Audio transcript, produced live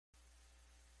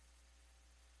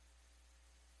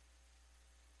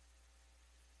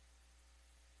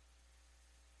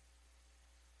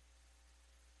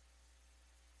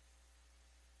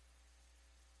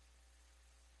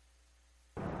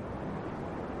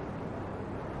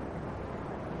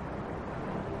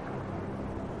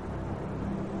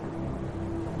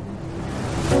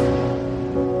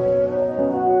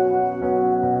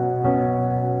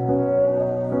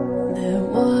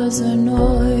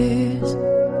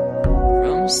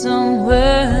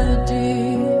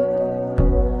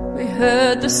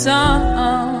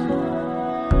sound.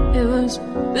 It was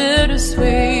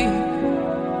bittersweet.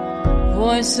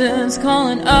 Voices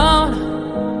calling out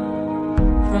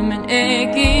from an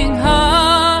aching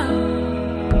heart,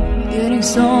 getting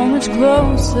so much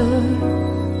closer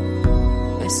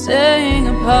by staying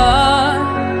apart,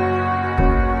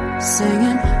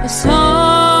 singing a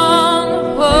song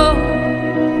of hope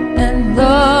and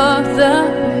love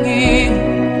that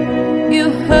you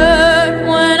heard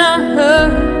when I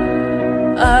heard.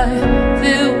 I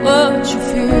feel what you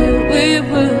feel. We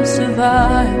will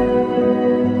survive.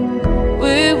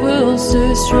 We will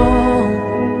stay strong.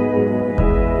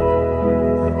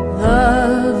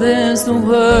 Love is the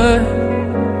word,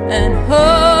 and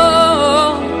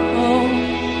hope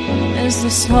is the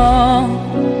song.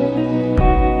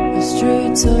 The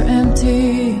streets are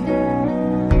empty,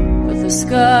 but the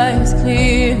sky is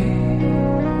clear.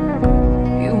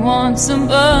 You want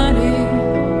somebody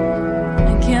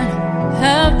and can't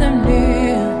have them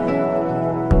near.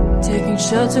 Taking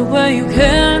shelter where you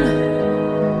can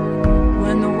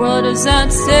when the world is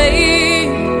at stake.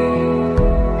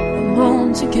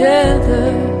 Alone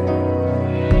together,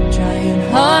 trying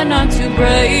hard not to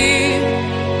break,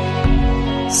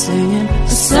 singing a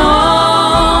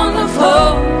song of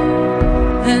hope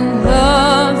and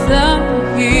love that will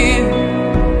heal.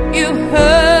 You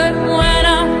heard when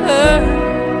I heard.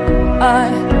 I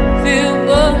feel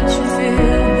what you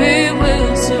feel. We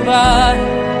will survive.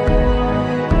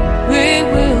 We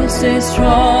will stay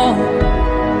strong.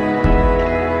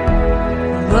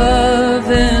 Love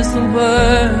is the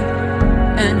word,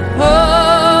 and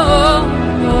hope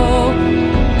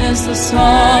is the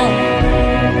song.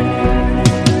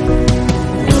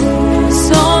 The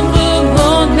song for the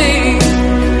lonely,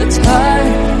 the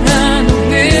tired and the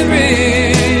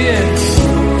weary.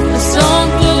 The song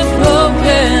for the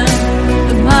broken,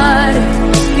 the mighty.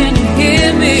 Can you hear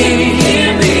me?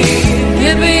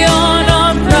 Get beyond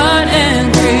our pride and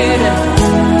greed.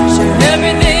 Share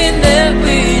everything that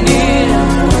we need.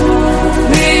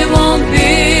 We won't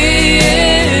be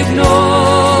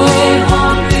ignored.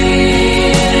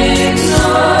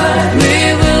 We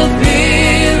will be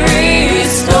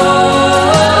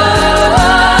restored.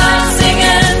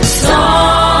 Singing a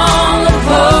song of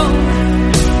hope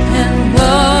and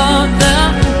love that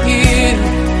will heal.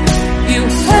 You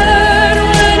heard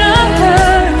when I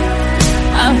heard.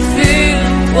 I feel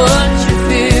what you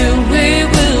feel. We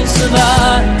will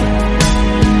survive.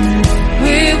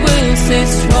 We will stay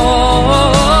strong.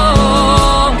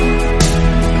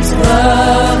 'Cause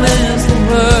love is the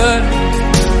word,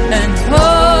 and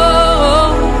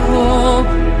hope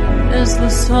is the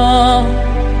song.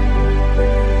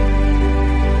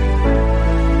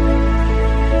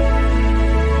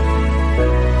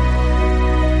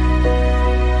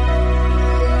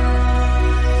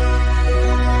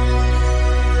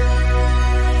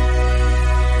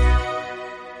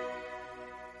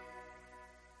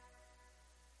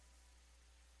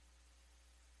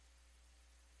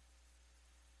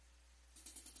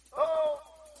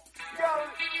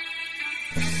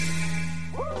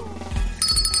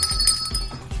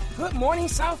 Good morning,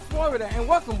 South Florida, and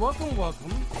welcome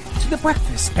to the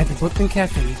breakfast at the Brooklyn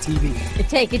Cafe TV.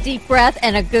 Take a deep breath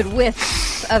and a good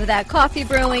whiff of that coffee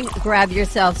brewing. Grab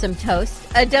yourself some toast,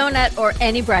 a donut, or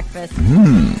any breakfast.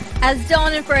 As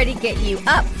Dawn and Freddie get you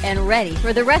up and ready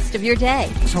for the rest of your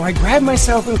day. So I grabbed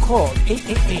myself and called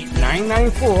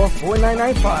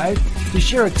 888-994-4995 to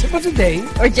share a tip of the day,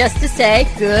 Or just to say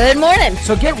good morning.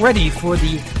 so get ready for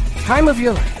the time of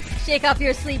your life. Shake off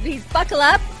your sleepies, buckle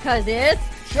up, because it's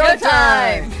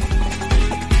showtime.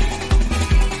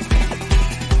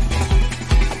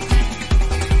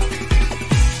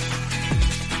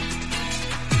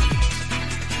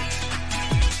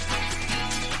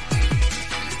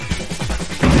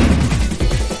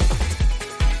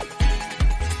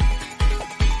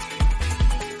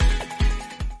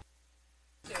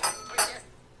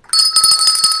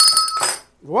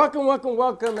 Welcome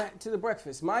to the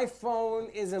breakfast. My phone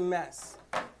is a mess,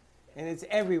 and it's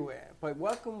everywhere. But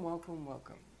welcome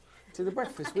to the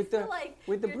breakfast with the brew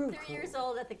You're 3 crew. years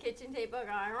old at the kitchen table going,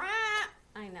 rah!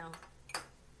 I know.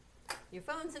 Your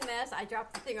phone's a mess. I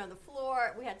dropped the thing on the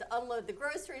floor. We had to unload the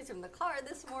groceries from the car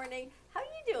this morning. How are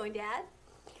you doing, Dad?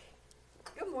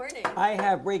 Good morning. I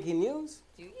have breaking news.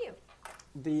 Do you?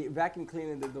 The vacuum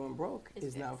cleaner that Dawn broke It's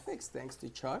is now fixed. fixed thanks to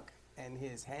Chuck and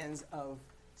his hands of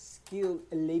skilled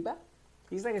labor.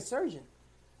 He's like a surgeon.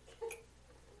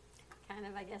 Kind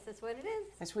of, I guess that's what it is.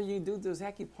 That's where you do those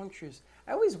acupunctures.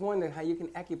 I always wondered how you can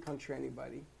acupuncture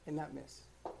anybody and not miss.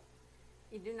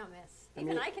 You do not miss. I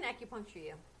Even mean- I can acupuncture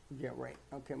you. Yeah, right.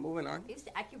 Okay, moving on. I used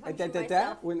to acupuncture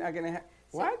myself. We're not gonna have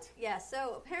So- what? Yeah,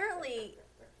 so apparently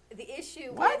the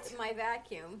issue What? with my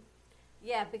vacuum.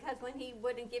 Yeah, because when he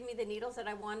wouldn't give me the needles that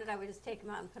I wanted, I would just take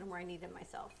them out and put them where I needed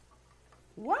myself.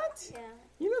 What? Yeah.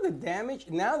 You know the damage?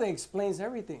 Now that explains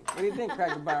everything. What do you think,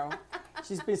 Cracker Barrel?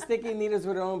 She's been sticking needles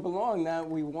where they don't belong. Now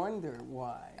we wonder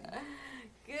why.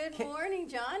 Good morning,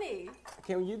 Johnny.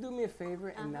 Can you do me a favor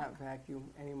and not vacuum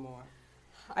anymore?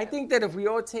 I think that if we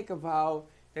all take a vow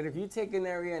that if you take an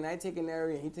area and I take an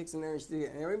area and he takes an area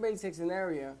and everybody takes an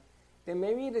area, then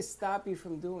maybe it'll stop you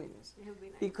from doing this. It would be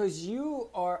nice. Because you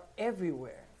are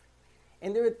everywhere.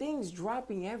 And there are things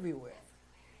dropping everywhere.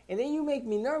 And then you make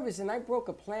me nervous, and I broke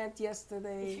a plant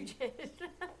yesterday. You did.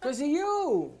 Because of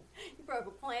you. You broke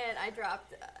a plant. I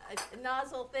dropped a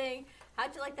nozzle thing.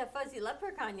 How'd you like that fuzzy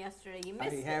leprechaun yesterday? You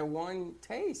missed it. I had one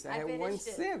taste. I had one finished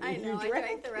it. sip. I and know. you I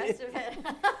drank the rest of it.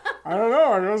 I don't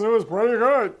know. I guess it was pretty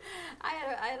good. I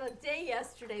had a day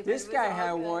yesterday. But This it was guy all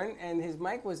had good. one, and his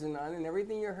mic wasn't on, and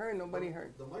everything you heard, nobody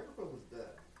heard. The microphone was dead.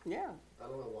 Yeah, I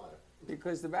don't know why.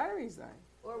 because the battery's dying.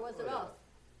 Or was it Oh, yeah. off?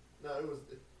 No, it was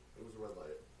a red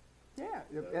light. Yeah,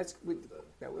 Yeah, that's it was dead.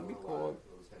 that would I be don't know why called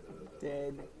it was handed at that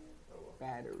dead point, but, oh well.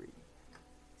 battery.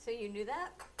 So you knew that?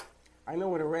 I know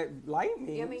what a red light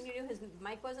means. I mean, you knew his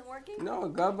mic wasn't working? No,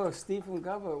 Gubba, Steve from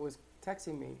Gubba was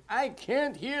texting me. I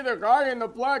can't hear the guy in the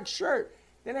black shirt.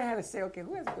 Then I had to say, okay,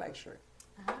 who has a black shirt?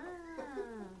 Ah.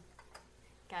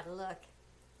 Gotta look.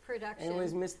 Production. And it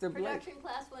was Mr. Blake. Production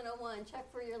class 101. Check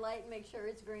for your light and make sure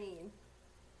it's green.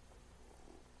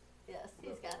 Yes,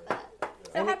 he's got that.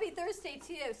 So And- happy Thursday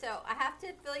to you. So I have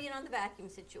to fill you in on the vacuum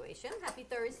situation. Happy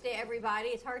Thursday, everybody.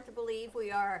 It's hard to believe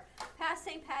we are past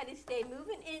St. Patty's Day,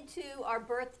 moving into our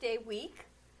birthday week.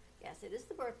 Yes, it is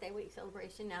the birthday week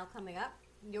celebration now coming up.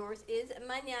 Yours is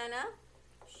mañana.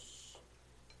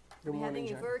 Good We're having morning, a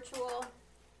John. virtual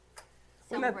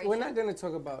We're celebration. not going to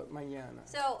talk about mañana.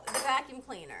 So the vacuum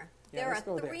cleaner. Yeah, There are let's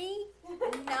go there. 3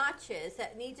 notches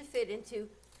that need to fit into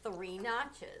 3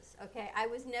 notches. Okay, I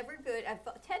was never good. If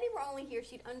Teddy were only here,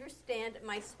 she'd understand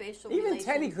my spatial Even relation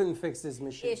Teddy couldn't fix this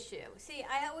machine. issue. See,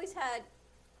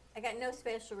 I got no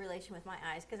spatial relation with my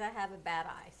eyes because I have a bad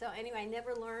eye. So anyway, I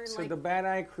never learned So like the bad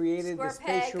eye created the square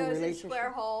peg spatial goes in relationship.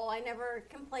 square hole. I never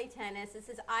can play tennis. This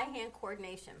is eye-hand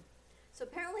coordination. So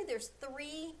apparently there's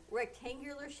 3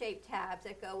 rectangular shaped tabs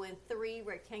that go in 3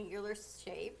 rectangular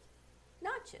shaped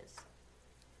notches.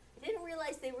 I didn't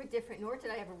realize they were different, nor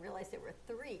did I ever realize there were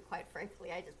 3, quite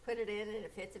frankly. I just put it in and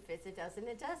it fits, it doesn't,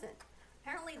 it doesn't.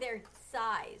 Apparently they're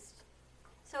sized.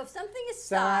 So if something is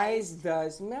Size sized,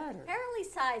 does matter. apparently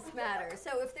size matters.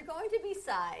 So if they're going to be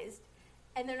sized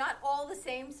and they're not all the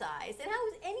same size, then how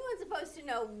is anyone supposed to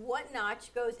know what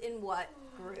notch goes in what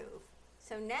groove?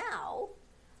 So now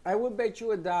I would bet you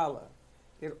 $1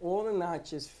 that all the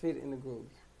notches fit in the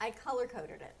grooves. I color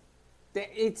coded it.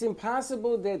 It's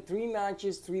impossible that 3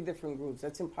 notches, 3 different grooves.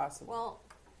 That's impossible. Well,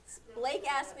 Blake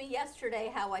asked me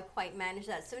yesterday how I quite managed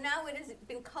that. So now it has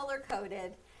been color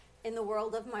coded in the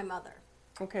world of my mother.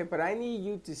 Okay, but I need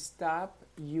you to stop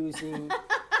using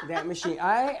that machine.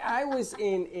 I was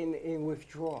in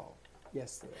withdrawal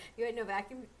yesterday. You had no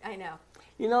vacuum? I know.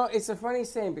 You know, it's a funny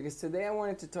saying because today I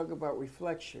wanted to talk about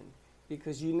reflection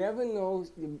because you never know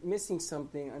you're missing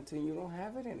something until you don't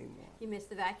have it anymore. You missed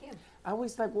the vacuum. I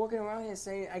was like walking around here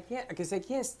saying I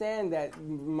can't stand that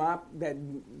mop, that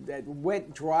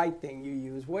wet dry thing you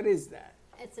use. What is that?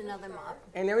 It's another mop.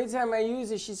 And every time I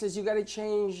use it, she says you got to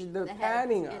change the The head,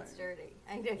 padding on. it's dirty.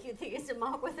 I know you think it's a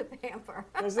mop with a pamper.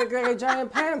 It's like a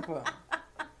giant pamper.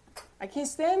 I can't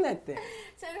stand that thing.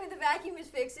 So anyway, the vacuum is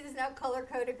fixed. It is now color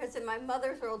coded because in my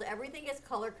mother's world, everything gets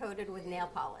color coded with nail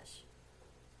polish.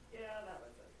 Yeah, that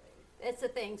was a thing. It's a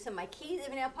thing. So my keys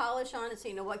have nail polish on it, so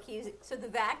you know what keys. So the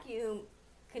vacuum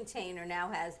container now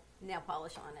has nail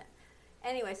polish on it.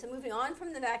 Anyway, so moving on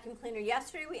from the vacuum cleaner.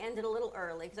 Yesterday we ended a little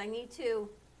early because I need to.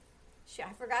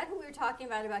 I forgot who we were talking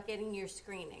about getting your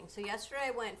screening. So yesterday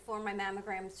I went for my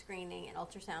mammogram screening and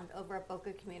ultrasound over at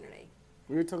Boca Community.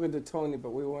 We were talking to Tony,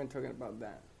 but we weren't talking about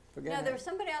that. Forget No, it. there was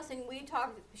somebody else, and we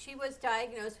talked. She was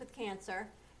diagnosed with cancer,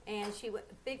 and she was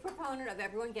a big proponent of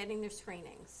everyone getting their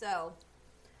screening. So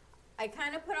I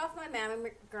kind of put off my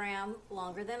mammogram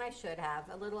longer than I should have,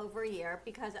 a little over a year,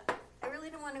 because I really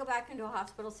didn't want to go back into a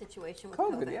hospital situation with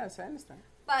COVID. COVID, yes, I understand.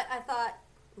 But I thought,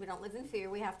 we don't live in fear.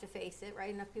 We have to face it, right?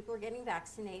 Enough people are getting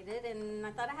vaccinated, and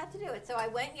I thought I had to do it. So I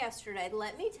went yesterday.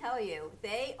 Let me tell you,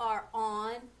 they are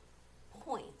on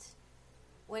point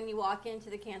when you walk into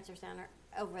the cancer center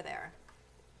over there.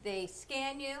 They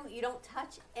scan you. You don't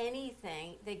touch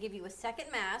anything. They give you a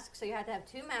second mask, so you have to have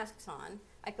 2 masks on.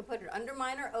 I could put it under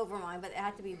mine or over mine, but it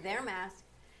had to be their mask.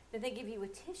 Then they give you a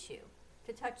tissue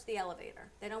to touch the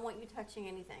elevator. They don't want you touching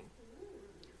anything.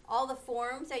 All the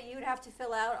forms that you would have to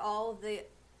fill out, all the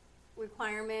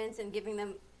requirements and giving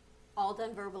them all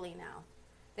done verbally now.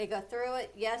 They go through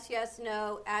it, yes, yes,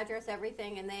 no, address,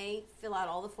 everything, and they fill out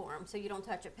all the forms. So you don't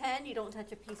touch a pen, you don't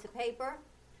touch a piece of paper,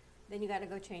 then you got to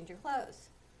go change your clothes.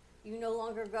 You no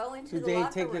longer go into Do the they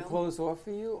locker take room. your clothes off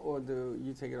for you, or do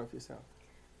you take it off yourself?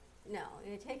 No,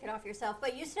 you take it off yourself.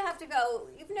 But you used to have to go,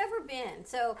 you've never been,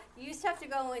 so you used to have to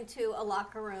go into a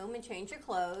locker room and change your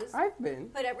clothes, I've been.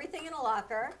 put everything in a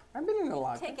locker, I've been in a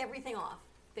locker. take everything off.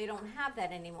 They don't have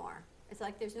that anymore. It's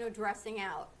like there's no dressing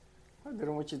out. Oh, they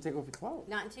don't want you to take off your clothes.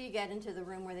 Not until you get into the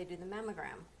room where they do the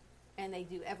mammogram. And they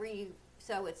do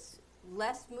so it's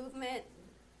less movement,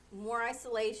 more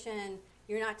isolation.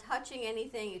 You're not touching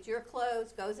anything. It's your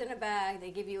clothes, goes in a bag.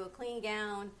 They give you a clean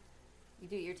gown. You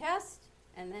do your test,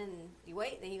 and then you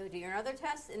wait. Then you go do your other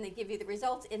test, and they give you the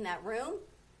results in that room.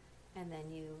 And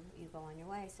then you go on your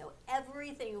way. So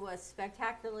everything was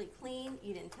spectacularly clean.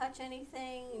 You didn't touch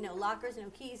anything. No lockers,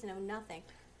 no keys, no nothing.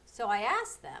 So I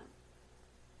asked them,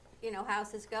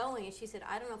 how's this going? And she said,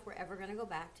 I don't know if we're ever going to go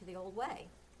back to the old way.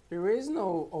 There is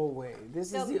no old way.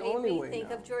 This So is the it only made me way think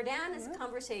now. of Jordana's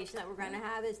conversation that we're going to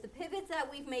have is the pivots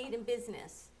that we've made in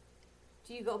business.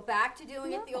 Do you go back to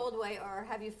doing it the old way, or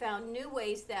have you found new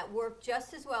ways that work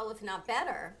just as well, if not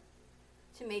better,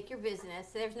 to make your business?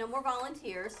 There's no more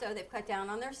volunteers, so they've cut down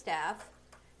on their staff,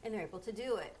 and they're able to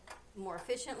do it more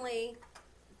efficiently.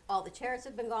 All the chairs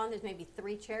have been gone. There's maybe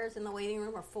 3 chairs in the waiting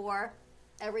room or 4.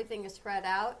 Everything is spread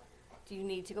out. Do you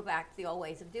need to go back to the old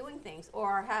ways of doing things,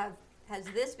 or has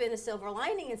this been a silver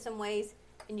lining in some ways,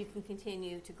 and you can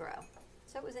continue to grow?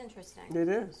 So it was interesting. It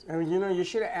is. I mean, you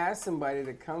should have asked somebody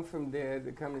to come from there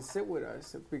to come and sit with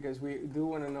us, because we do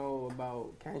want to know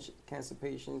about cancer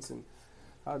patients and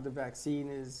how the vaccine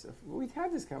is. We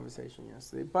had this conversation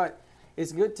yesterday, but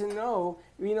it's good to know.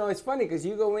 It's funny because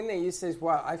you go in there, you say,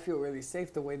 wow, I feel really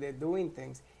safe the way they're doing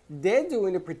things. They're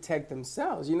doing to protect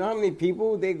themselves. You know how many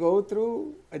people they go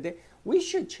through a day? We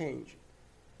should change.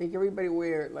 Make everybody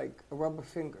wear like a rubber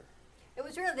finger. It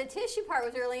was really, the tissue part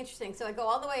was really interesting. So I go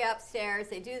all the way upstairs.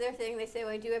 They do their thing. They say,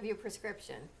 well, I do have your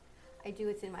prescription. I do.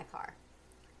 It's in my car.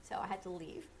 So I had to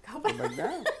leave. Go back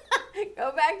down.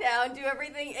 Go back down. Do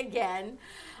everything again.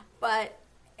 But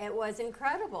it was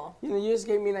incredible. You just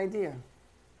gave me an idea.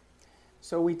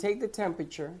 So we take the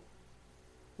temperature.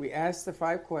 We ask the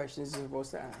 5 questions you're supposed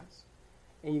to ask.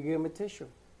 And you give them a tissue.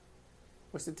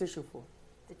 What's the tissue for?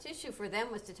 The tissue for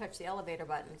them was to touch the elevator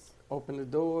buttons. Open the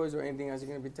doors or anything else you're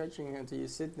going to be touching until you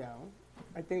sit down.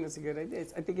 I think that's a good idea.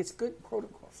 I think it's good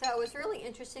protocol. So it was really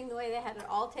interesting the way they had it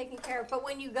all taken care of. But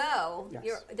when you go,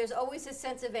 Yes. there's always a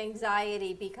sense of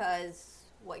anxiety because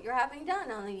what you're having done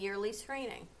on the yearly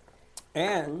screening.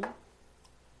 And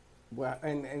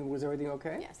was everything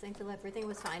okay? Yes, everything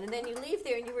was fine. And then you leave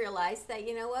there and you realize that,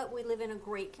 you know what, we live in a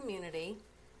great community.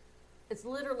 It's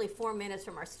literally 4 minutes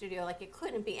from our studio. Like, it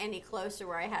couldn't be any closer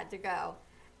where I had to go.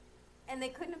 And they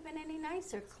couldn't have been any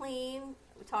nicer. Clean.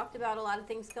 We talked about a lot of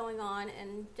things going on,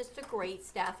 and just a great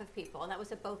staff of people. And that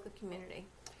was at Boca Community.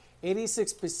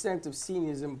 86% of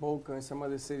seniors in Boca and some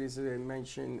other cities that I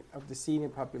mentioned of the senior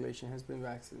population has been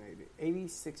vaccinated.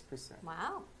 86%.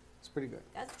 Wow. It's pretty good.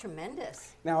 That's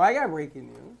tremendous. Now, I got breaking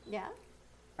news. Yeah.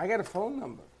 I got a phone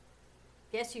number,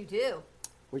 Yes, you do.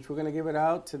 which we're going to give it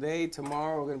out today,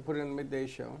 tomorrow. We're going to put it in the midday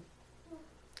show.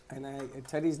 And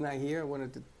Teddy's not here. I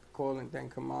wanted to call and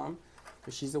thank her mom,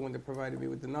 because she's the one that provided me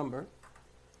with the number.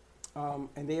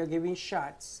 And they are giving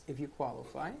shots if you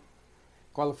qualify.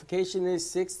 Qualification is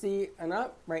 60 and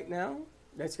up right now.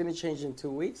 That's going to change in 2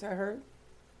 weeks, I heard.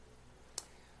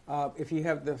 If you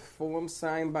have the form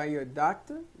signed by your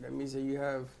doctor, that means that you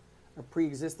have a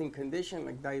pre-existing condition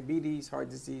like diabetes, heart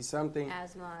disease, something.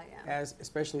 Asthma, yeah.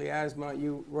 Especially asthma,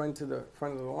 you run to the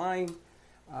front of the line,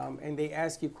 and they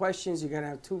ask you questions. You got to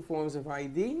have 2 forms of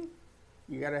ID.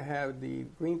 You got to have the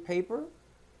green paper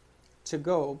to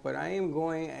go. But I am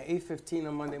going at 8:15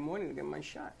 on Monday morning to get my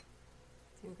shot.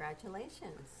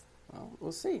 Congratulations. Well,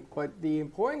 we'll see. But the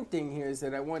important thing here is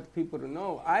that I want people to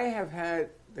know I have had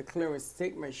the clearance to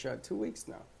take my shot 2 weeks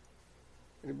now.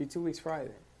 It'll be 2 weeks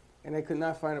Friday. And I could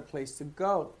not find a place to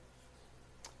go.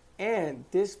 And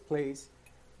this place,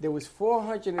 there was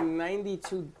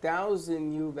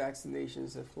 492,000 new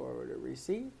vaccinations that Florida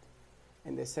received.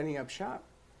 And they're setting up shop.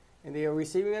 And they are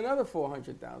receiving another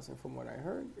 400,000 from what I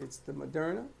heard. It's the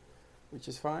Moderna, which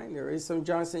is fine. There is some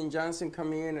Johnson & Johnson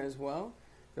coming in as well.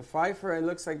 The Pfizer, it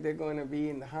looks like they're going to be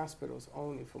in the hospitals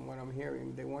only from what I'm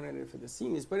hearing. They wanted it for the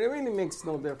seniors, but it really makes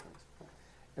no difference.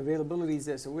 Availability is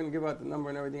there, so we're going to give out the number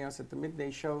and everything else at the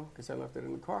midday show because I left it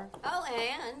in the car. Oh,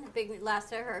 and the big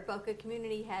last I heard, Boca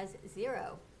Community has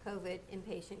 0 COVID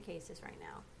inpatient cases right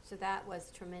now. So that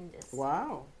was tremendous.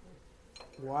 Wow.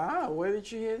 Wow, where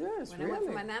did you hear this? When I went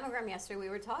for my mammogram yesterday, we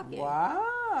were talking. Wow.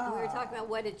 And we were talking about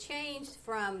what had changed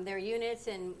from their units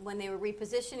and when they were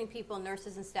repositioning people,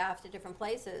 nurses and staff to different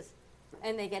places.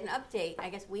 And they get an update, I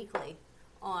guess weekly,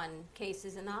 on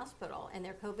cases in the hospital. And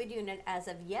their COVID unit, as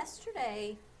of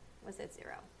yesterday, was at 0.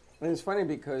 And it's funny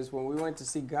because when we went to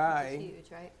see Guy, It's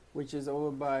huge, right? which is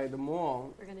over by the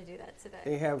mall, We're going to do that today.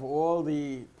 they have all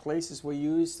the places where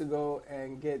you used to go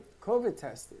and get COVID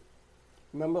tested.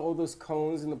 Remember all those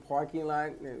cones in the parking lot?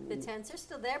 The tents are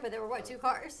still there, but there were, what, 2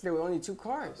 cars? There were only 2 I've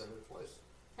cars. been there twice.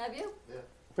 Have you? Yeah.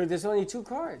 But there's only 2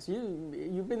 cars.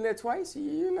 You've been there twice.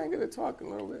 You're not going to talk a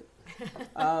little bit.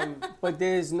 But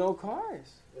there's no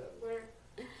cars Yeah. Where?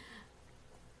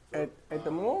 at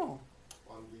the mall.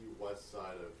 On the west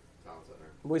side of town center.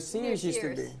 Where Sears used to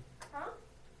be. Sears. Huh?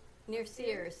 Near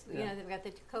Sears. You Yeah. know, they've got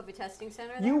the COVID testing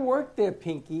center there. You work there,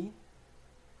 Pinky.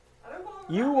 I don't go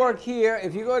You around. work here.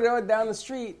 If you go down the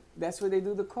street, that's where they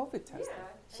do the COVID Yeah. testing.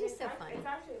 She's so funny. It's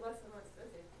actually less and less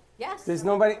busy. Yes. There's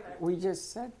nobody. We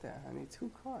just said that, honey.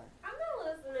 2 cars. I'm not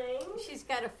listening. She's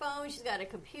got a phone. She's got a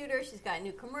computer. She's got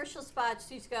new commercial spots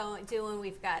she's doing.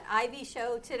 We've got Ivy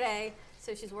show today,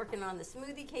 so she's working on the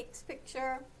smoothie cakes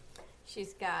picture.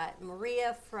 She's got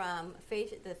Maria from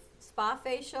the spa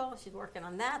facial. She's working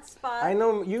on that spot. I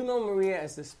know you know Maria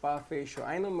as the spa facial.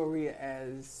 I know Maria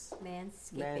as,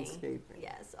 Manscaping. Manscaping.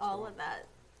 Yes, all of that.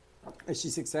 and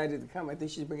she's excited to come. I think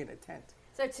she's bringing a tent.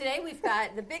 So today we've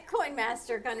got the Bitcoin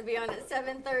Master going to be on at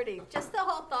 7:30. Just the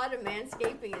whole thought of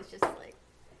manscaping is just like,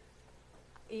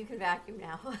 you can vacuum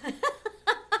now.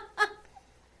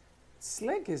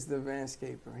 Slick is the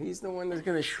manscaper. He's the one that's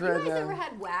gonna You shred. guys ever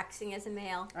had waxing as a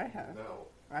male? I have. No.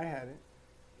 I had it.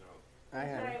 No. I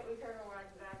had it. Tonight we turned to wax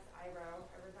Zach's eyebrow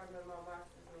every time my mom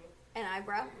waxes me. An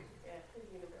eyebrow? Yeah,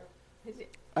 his unibrow.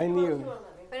 I He knew. won't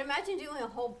let me. But imagine doing a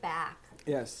whole back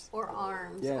Yes. or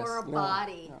arms Yes. or a No,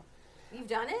 body. no. You've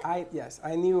done it? I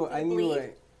knew. Did I it knew.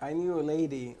 bleed? I knew a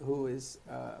lady who is.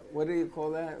 What do you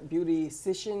call that?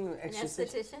 Beautician, An esthetician.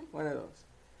 esthetician? One of those.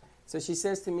 So she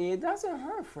says to me, "It doesn't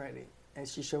hurt, Freddie." And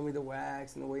she showed me the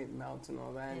wax and the way it melts and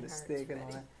all that, and It the hurts, stick and all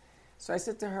Freddie. that. So I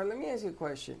said to her, "Let me ask you a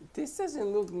question. This doesn't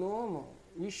look normal.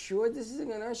 You sure this isn't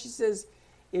gonna hurt?" She says,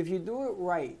 "If you do it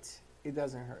right, it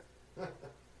doesn't hurt."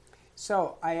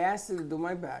 So I asked her to do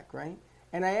my back, right?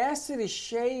 And I asked her to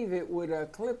shave it with a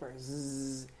clipper.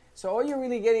 Zzz. So all you're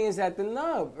really getting is at the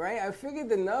nub, right? I figured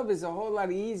the nub is a whole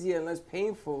lot easier and less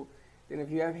painful than if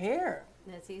you have hair.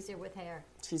 It's easier with hair.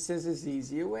 She says it's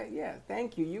easier. Well, yeah,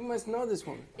 thank you. You must know this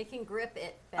woman. It can grip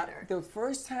it better. The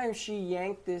first time she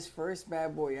yanked this first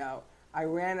bad boy out, I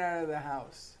ran out of the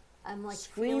house. I'm like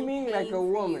screaming feeling like pain a for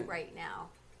you woman. right now.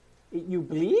 You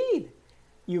bleed,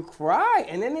 you cry,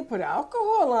 and then they put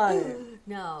alcohol on it.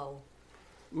 No.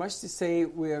 Much to say,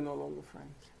 we are no longer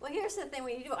friends. Well, here's the thing.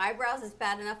 When you do eyebrows, it's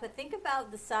bad enough. But think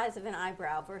about the size of an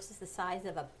eyebrow versus the size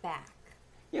of a back.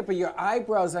 Yeah, but your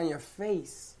eyebrows on your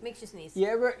face. Makes you sneeze. You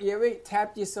ever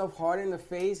tapped yourself hard in the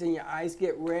face and your eyes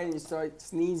get red and you start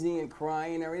sneezing and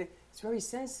crying and everything? It's very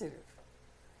sensitive.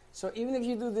 So even if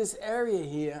you do this area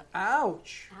here,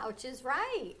 ouch. Ouch is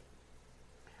right.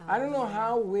 I don't know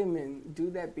how women do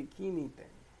that bikini thing.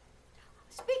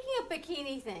 Speaking of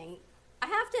bikini thing, I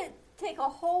have to take a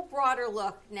whole broader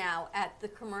look now at the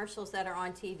commercials that are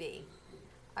on TV.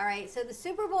 All right, so the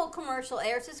Super Bowl commercial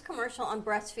airs this commercial on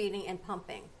breastfeeding and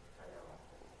pumping.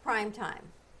 Prime time.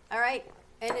 All right?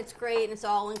 And it's great and it's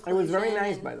all It inclusive. was very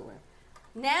nice, by the way.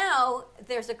 Now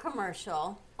there's a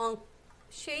commercial on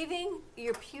shaving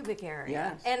your pubic area.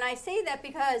 Yes. And I say that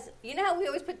because you know how we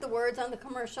always put the words on the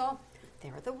commercial?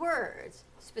 There are the words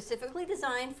specifically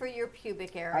designed for your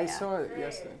pubic area. I saw it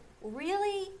yesterday.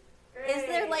 Really? Is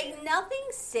there like nothing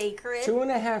sacred?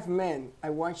 2.5 Men. I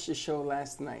watched the show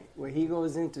last night where he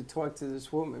goes in to talk to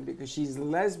this woman because she's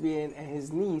lesbian and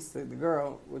his niece, the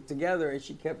girl, were together and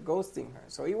she kept ghosting her.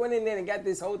 So he went in there and got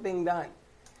this whole thing done.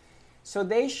 So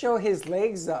they show his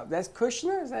legs up. That's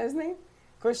Kushner, is that his name?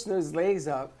 Kushner's legs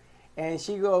up. And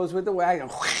she goes with the wagon.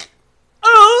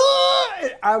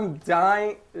 I'm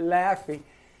dying laughing.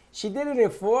 She did it in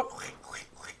 4.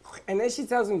 And then she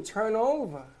tells him, turn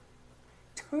over.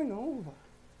 Turn over.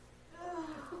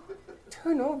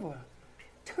 Turn over.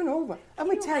 Turn over. I'm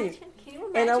going to tell you. Can you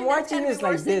imagine And I'm that's watching gotta be this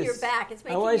like worse than this. your back. It's I'm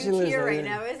making watching you this tear like right this.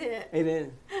 now, isn't it? It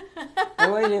is.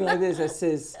 I'm watching like this. I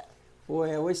says,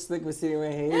 boy, I wish Slick was sitting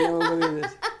right here. You know, look at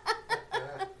this.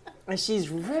 And she's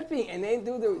ripping, and they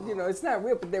do the, it's not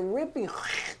rip, but they're ripping.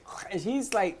 And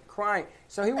he's like crying.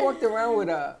 So he walked around with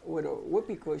a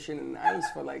whoopee cushion and ice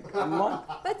for like a month.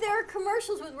 But there are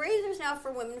commercials with razors now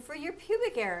for women for your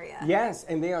pubic area. Yes,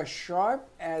 and they are sharp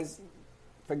as,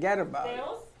 forget about it.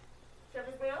 Nails?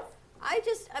 Shepherd's nails?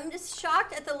 I'm just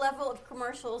shocked at the level of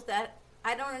commercials that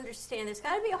I don't understand. There's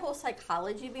got to be a whole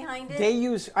psychology behind it.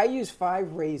 I use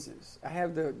 5 razors. I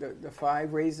have the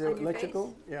 5 razor On your electrical.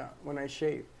 face? Yeah, when I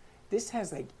shave. This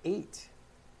has like 8.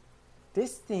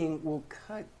 This thing will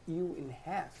cut you in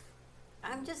half.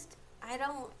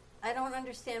 I don't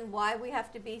understand why we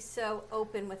have to be so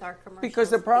open with our commercials. Because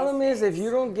the problem these is, if days.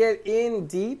 you don't get in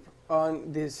deep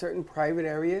on the certain private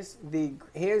areas, the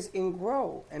hairs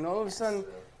ingrow, and all of a sudden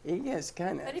it gets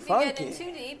kind of But if funky. you get in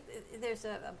too deep, there's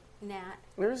a gnat.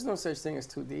 There is no such thing as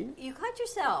too deep. You cut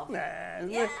yourself. Nah,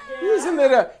 Yeah. use a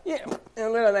little, a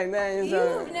little like that.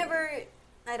 You've never,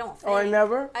 I don't think. Oh, I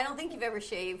never? I don't think you've ever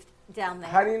shaved down there.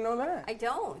 How do you know that? I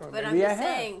don't, Well, but I'm maybe I just have.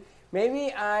 saying.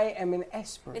 Maybe I am an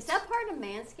expert. Is that part of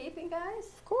manscaping, guys?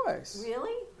 Of course.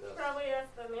 Really? Yes. Probably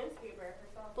ask the manscaper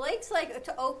herself. Blake's like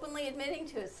to openly admitting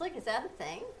to it. Slick, is that a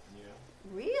thing? Yeah.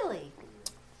 Really?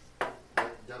 You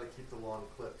gotta keep the lawn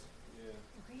clipped.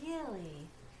 Really?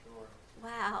 Sure.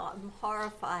 Wow, I'm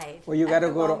horrified. Well, you at gotta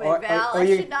the go to moment, ar- Val. or I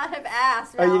you- should not have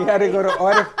asked. Or you gotta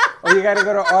Valerie. you gotta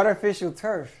go to artificial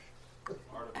turf.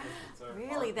 Artificial turf.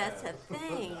 Really, that's a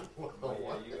thing. Well, But yeah,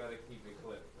 what? you gotta keep it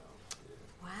clipped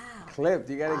though. Wow. Clipped.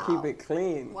 You gotta Wow. keep it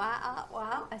clean. Wow.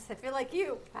 Wow. I feel like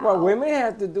you. Well, Wow. women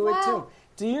have to do it Wow. too.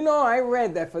 Do you know? I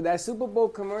read that for that Super Bowl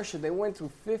commercial, they went through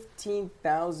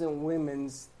 15,000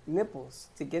 women's nipples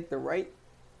to get the right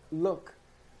look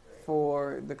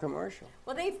for the commercial.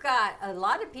 Well, they've got a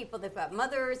lot of people. They've got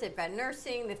mothers. They've got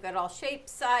nursing. They've got all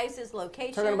shapes, sizes,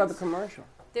 locations. Talking about the commercial.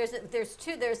 There's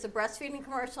two. There's the breastfeeding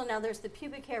commercial. Now there's the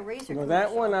pubic hair razor No, commercial.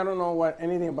 that one I don't know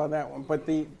anything about that one. But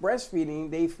the breastfeeding,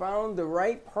 they found the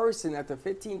right person after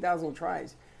 15,000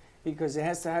 tries, because it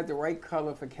has to have the right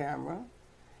color for camera,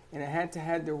 and it had to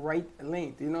have the right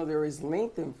length. You know, there is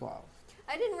length involved.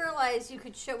 I didn't realize you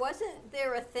could show. Wasn't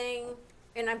there a thing?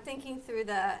 And I'm thinking through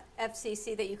the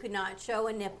FCC that you could not show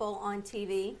a nipple on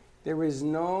TV. There is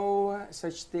no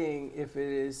such thing if it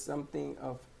is something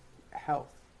of health.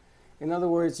 In other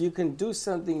words, you can do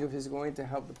something if it's going to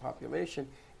help the population.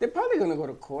 They're probably going to go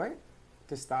to court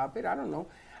to stop it. I don't know.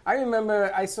 I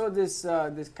remember I saw this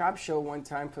cop show one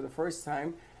time for the first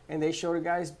time, and they showed a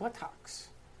guy's buttocks,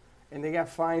 and they got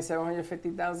fined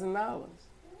 $750,000.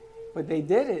 But they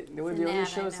did it. They were It's the an only ad, I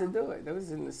shows to know. do it. That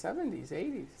was in the 70s,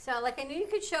 80s. So, like, I knew you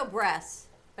could show breasts,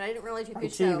 but I didn't realize you On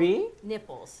could TV? show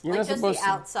nipples, You're like not just supposed the to.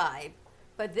 outside.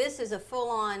 But this is a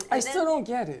full-on. I still don't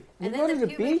get it. You And go then to the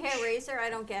the pubic beach. hair razor, I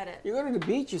don't get it. You go to the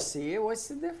beach, you see it. What's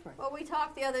the difference? Well, we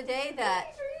talked the other day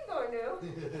that What beach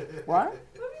are you going to? What? What beach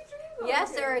are you going yes,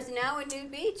 to? there is now a new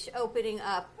beach opening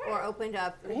up or opened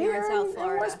up here in South in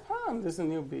Florida. West Palm, there's a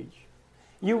new beach.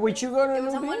 Would you go to a It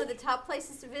was new on beach? one of the top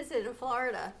places to visit in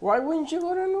Florida. Why wouldn't you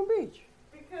go to a new beach?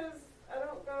 Because I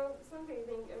don't go sunbathing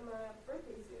in my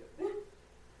birthday suit.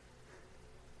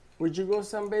 Would you go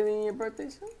sunbathing in your birthday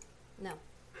suit? No,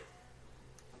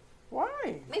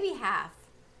 Why? maybe half.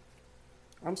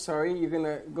 I'm sorry, you're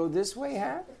gonna go this way,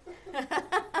 huh?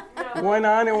 No. One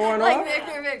on and one Like off?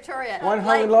 Victor Victoria. One hung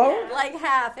like, low? Like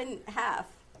half and half.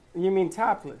 You mean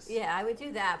topless? Yeah, I would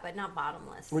do that, but not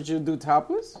bottomless. Would you do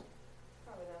topless?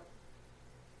 Probably not.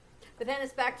 But then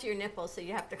it's back to your nipples, so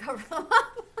you have to cover them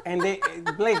up. And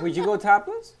Blake, would you go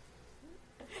topless?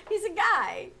 He's a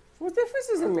guy. What difference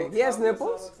does it make? He has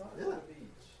nipples, Yeah.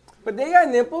 but they got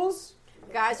nipples.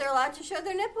 Guys are allowed to show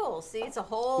their nipples. See, it's a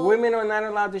whole. Women are not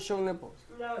allowed to show nipples.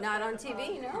 No, it's Not on frowned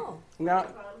TV, upon. no. Now,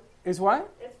 Frowned upon. is what?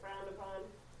 It's frowned upon.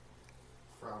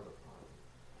 Frowned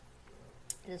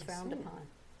upon. It is frowned upon.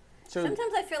 So,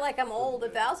 Sometimes I feel like I'm old,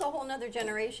 but Val's a whole nother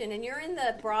generation, and you're in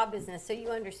the bra business, so you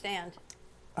understand.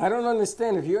 I don't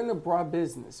understand if you're in the bra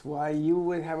business, why you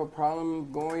would have a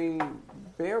problem going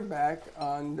bareback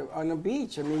on the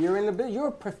beach. I mean, you're in the you're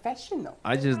a professional.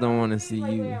 I just don't want to see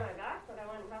Like you. way on a dock, but I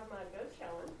wouldn't have my goods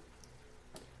showing.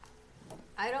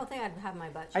 I don't think I'd have my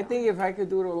butt I shown. think if I could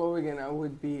do it all over again, I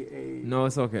would be No,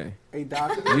 it's okay. a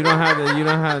doctor. You don't have to. You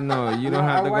don't have no. You don't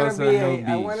have to go to no beach.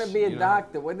 I want to be a You don't-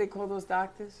 doctor. What do they call those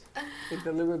doctors? They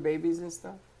deliver babies and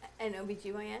stuff. An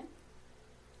OBGYN?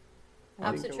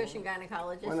 I think Obstetrician,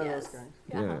 gynecologist, One of yes. those guys.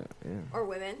 Yeah, yeah. Or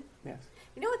women. Yes.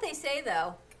 You know what they say,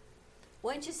 though?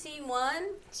 Once you see one,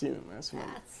 See them. That's one.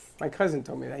 that's... My cousin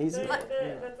told me that. He's That-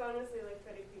 yeah. That's honestly like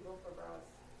fitting people for bras.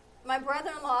 My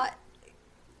brother-in-law,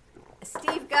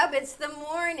 Steve Gubbins, the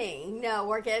morning. No,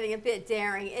 we're getting a bit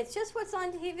daring. It's just what's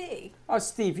on TV. Oh,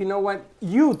 Steve, you know what?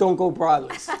 You don't go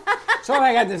braless. That's all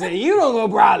I got to say. You don't go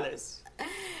braless.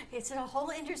 It's a whole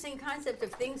interesting concept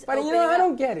of things But you opening know, I up.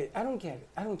 don't get it. I don't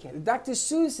get it. Dr.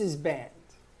 Seuss is banned,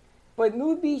 but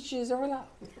nude beaches are allowed.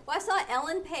 Well, I saw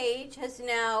Ellen Page has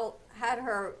now had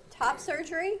her top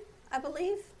surgery, I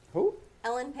believe. Who?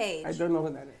 Ellen Page. I don't know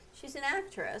who that is. She's an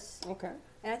actress, Okay.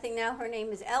 and I think now her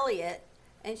name is Elliot,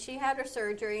 and she had her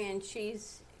surgery, and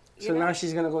she's. So now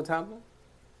she's going to go topless?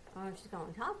 Oh, she's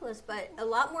going topless, but a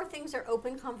lot more things are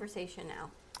open conversation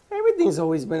now. Everything's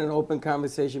always been an open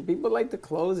conversation. People like to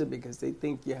close it because they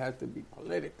think you have to be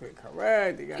politically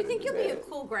correct. Do you think you'll be a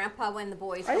cool grandpa when the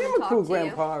boys I come am and a talk cool to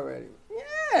grandpa already.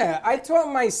 Yeah, I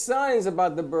taught my sons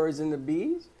about the birds and the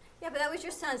bees. Yeah, but that was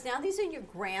your sons. Now these are your I'll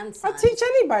grandsons. teach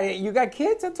anybody. You got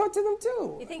kids? I'll talk to them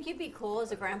too. You think you'd be cool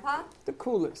as a grandpa? The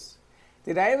coolest.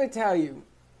 Did I ever tell you?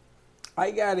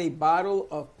 I got a bottle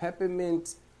of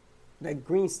peppermint, that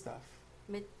green stuff,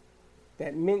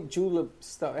 that mint julep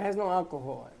stuff. It has no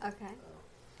alcohol in it. Okay.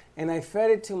 And I fed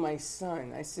it to my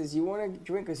son. I says, you want to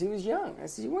drink? Because he was young. I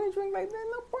said, you want to drink like that?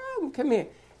 No problem. Come here.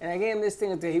 And I gave him this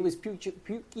thing until he was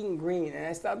puking green. And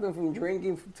I stopped him from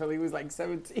drinking until he was like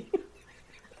 17.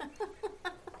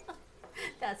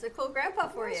 That's a cool grandpa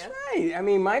for you. That's right. I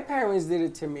mean, my parents did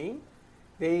it to me.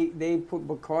 They put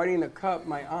Bacardi in a cup,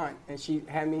 my aunt, and she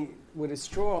had me with a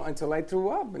straw until I threw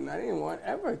up. And I didn't want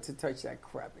ever to touch that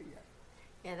crap again.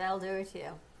 Yeah, that'll do it to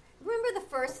you. Remember the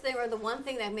first thing or the one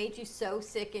thing that made you so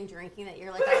sick in drinking that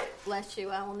you're like, oh, bless you,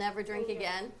 I will never drink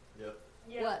again? Yep.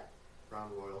 Yeah. What? Crown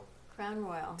Royal. Crown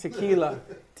Royal. Tequila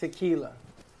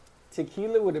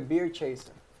with a beer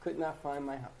chaser. Could not find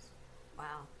my house.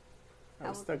 Wow. I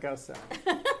was stuck outside.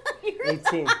 You were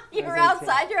 18. You I were was 18.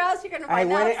 outside your house, you're going to I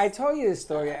find out. I told you this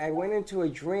story. I went into a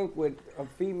drink with a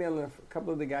female and a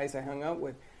couple of the guys I hung out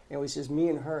with. It was just me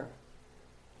and her.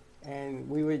 And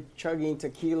we were chugging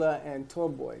tequila and Tall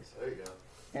Boys. There you go.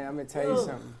 And I'm going to tell you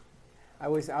something. I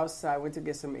was outside, went to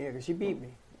get some air, because she beat me.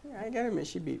 Yeah, I got to admit,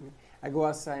 she beat me. I go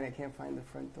outside and I can't find the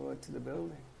front door to the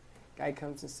building. Guy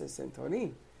comes and says,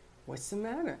 Santorini, what's the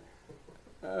matter?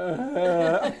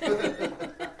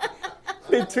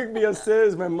 They took me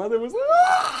upstairs. My mother was,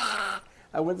 ah!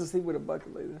 I went to sleep with a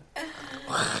bucket later.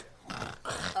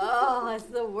 Oh, it's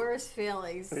the worst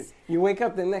feelings. You wake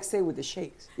up the next day with the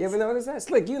shakes. You ever notice that?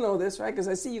 Slick, you know this, right? Because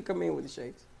I see you come in with the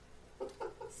shakes.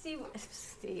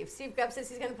 Steve Gubb says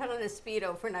he's going to put on a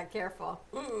Speedo if we're not careful.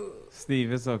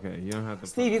 Steve, it's okay. You don't have to.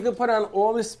 Steve, you can put on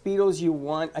all the Speedos you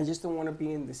want. I just don't want to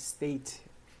be in the state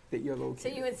that you're So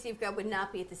located. you and Steve Gubb would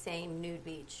not be at the same nude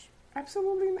beach.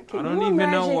 Absolutely not. Can I don't you even know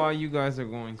imagine- why you guys are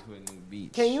going to a new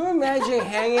beach. Can you imagine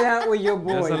hanging out with your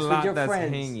boys, There's a lot with your that's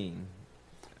friends? hanging.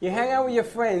 You hang out with your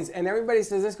friends, and everybody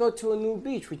says, let's go to a new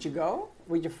beach. Would you go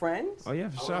with your friends? Oh yeah,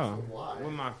 for I sure. asked them why.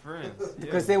 With my friends. Yeah.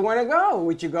 Because they want to go.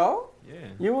 Would you go? Yeah.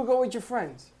 You will go with your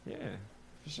friends. Yeah.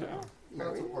 For sure.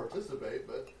 Not to participate,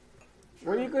 but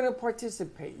What are you going to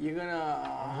participate? You're going to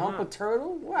hump a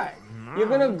turtle? What? Nah. You're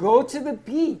going to go to the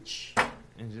beach.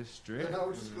 And just strip. then I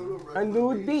would just go to A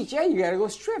regular nude beach. Yeah, you got to go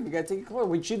strip. You got to take your clothes.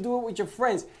 Would you do it with your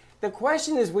friends? The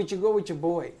question is, would you go with your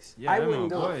boys? Yeah, I them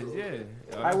wouldn't my do it. boys,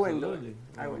 yeah. I wouldn't do it. Absolutely.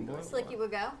 I With wouldn't my do it. boys. Slick, you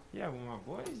would go? Yeah, with my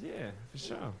boys, yeah, for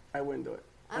sure. I wouldn't do it.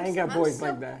 I I'm ain't got so- boys so-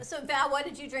 like that. So Val, what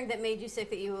did you drink that made you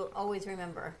sick that you will always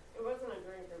remember? It wasn't a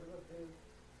drink, it was a booze.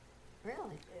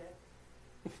 Really?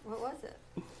 Yeah. What was it?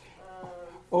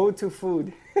 Ode to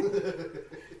food.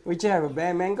 Would you have a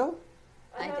bad mango?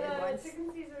 I had did a once.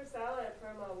 chicken Caesar salad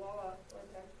from Wawa one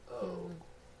time. Oh.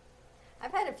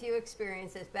 I've had a few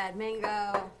experiences. Bad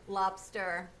mango,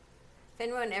 lobster. If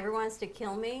anyone ever wants to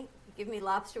kill me, give me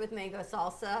lobster with mango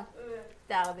salsa.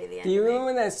 That'll be the end Do you of me.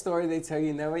 remember that story they tell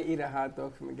you never eat a hot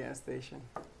dog from a gas station?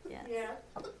 Yes. Yeah.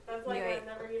 That's like You I ate-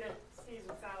 never eat a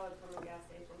Caesar salad from a gas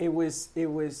station. It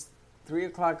was 3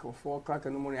 o'clock or 4 o'clock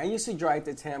in the morning. I used to drive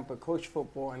to Tampa, coach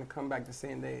football, and come back the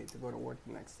same day to go to work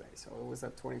the next day. So it was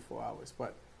up 24 hours.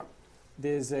 But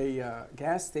there's a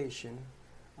gas station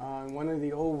on one of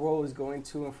the old roads going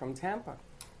to and from Tampa.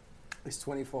 It's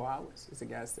 24 hours. It's a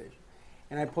gas station.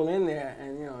 And I pull in there,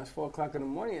 and, you know, it's 4 o'clock in the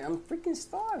morning, and I'm freaking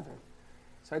starving.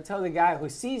 So I tell the guy who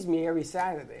sees me every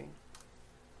Saturday,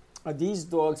 are these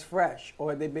dogs fresh,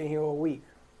 or have they been here all week?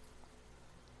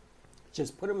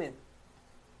 Just put them in.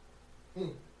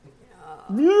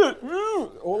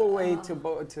 All the way to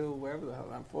wherever the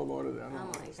hell I'm Fort Lauderdale. I don't Oh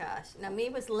know. my gosh. Now, me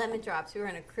was lemon drops. We were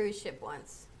on a cruise ship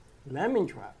once. Lemon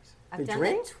drops. I've The done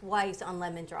drink? that twice on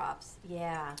lemon drops.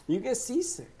 Yeah. You get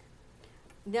seasick.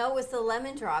 No, it was the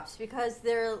lemon drops because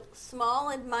they're small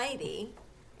and mighty,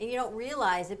 and you don't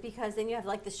realize it because then you have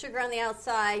like the sugar on the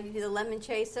outside. You do the lemon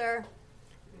chaser.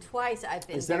 Twice I've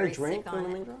been Is that very a drink sick for on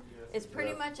lemon it. drop? It's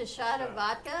pretty much a shot of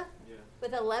vodka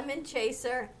with a lemon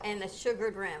chaser and a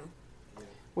sugared rim.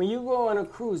 When you go on a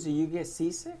cruise, do you get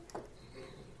seasick?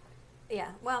 Yeah.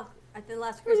 Well, at the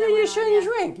last Well, cruise yeah, I you went on, shouldn't yeah.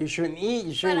 drink. You shouldn't eat. You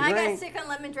But shouldn't I got drink. sick on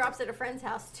lemon drops at a friend's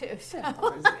house too. So.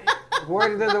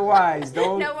 Word to the wise.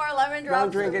 No more lemon drops.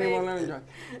 Don't drink for any me. more lemon drops.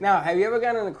 Now, have you ever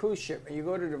gone on a cruise ship and you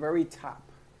go to the very top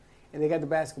and they got the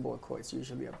basketball courts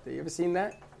usually up there? You ever seen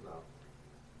that? No.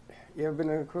 You ever been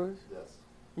on a cruise? Yes.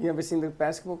 You ever seen the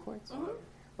basketball courts? Well,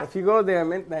 if you go there at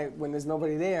midnight when there's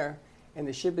nobody there and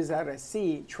the ship is out at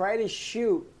sea, try to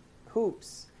shoot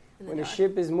hoops when the dark.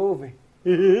 ship is moving.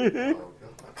 Oh,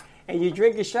 God. And you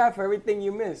drink a shot for everything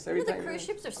you miss. Every You know time the cruise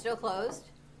you ships are still closed.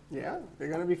 Yeah, they're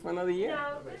going to be for another year.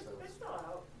 No, makes they're sense. still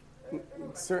out.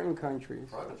 In certain countries.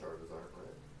 Private charters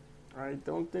aren't, right? I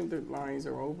don't think the lines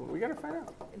are open. We got to find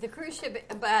out. The cruise ship,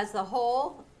 but as a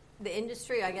whole, the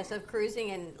industry, I guess, of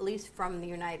cruising, and at least from the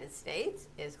United States,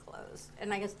 is closed.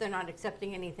 And I guess they're not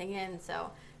accepting anything in.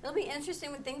 So it'll be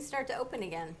interesting when things start to open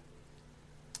again.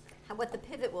 What the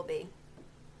pivot will be.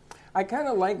 I kind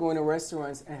of like going to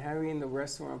restaurants and having in the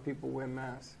restaurant people wear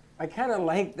masks. I kind of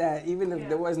like that, even if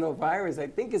there was no virus. I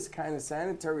think it's kind of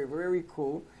sanitary, very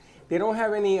cool. They don't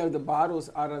have any of the bottles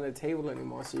out on the table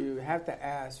anymore, so you have to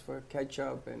ask for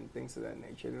ketchup and things of that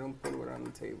nature. They don't put it on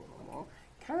the table no more.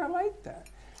 Kind of like that.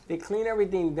 They clean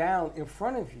everything down in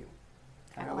front of you.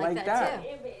 Kind I of like like that, that. too.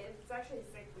 It's actually a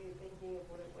sick way of thinking of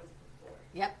what it was before.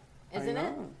 Yep. Isn't I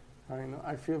it? know. I know.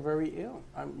 I feel very ill.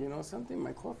 You know something?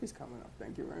 My coffee's coming up.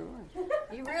 Thank you very much.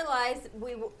 You realize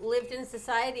we lived in a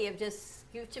society of just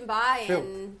scooching by Filth.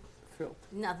 and Filth.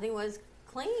 nothing was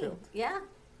clean. Filth. Yeah.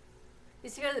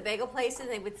 Used to go to the bagel places, and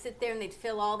they would sit there and they'd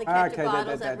fill all the Ah, ketchup okay,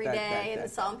 bottles every day, and the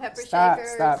salt and pepper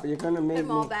shakers. Stop. You're going to Put make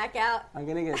them all me... back out. I'm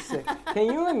going to get sick. Can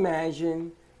you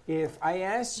imagine if I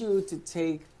asked you to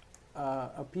take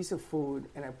a piece of food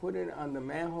and I put it on the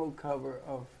manhole cover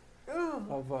of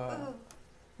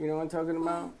you know what I'm talking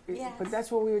about? Yes. But that's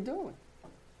what we were doing.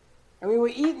 And we were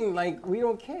eating like we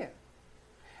don't care.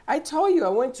 I told you I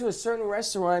went to a certain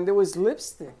restaurant, there was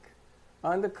lipstick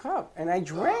on the cup, and I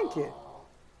drank it.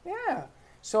 Yeah.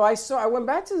 So I went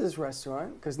back to this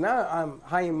restaurant, because now I'm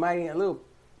high and mighty, a little,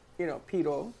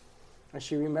 pedo. And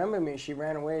she remembered me. She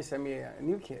ran away and sent me a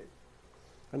new kid.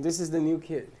 And this is the new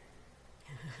kid.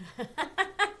 Here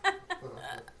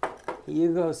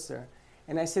you go, sir.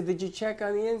 And I said, did you check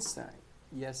on the inside?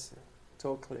 Yes, sir. It's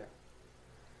all clear.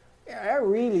 Yeah, that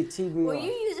really teed me Will off.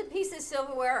 you use a piece of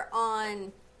silverware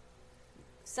on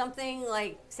something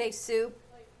like, say, soup,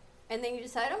 and then you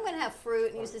decide, I'm going to have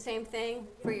fruit, and use the same thing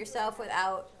for yourself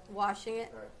without washing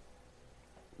it?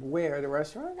 Where? The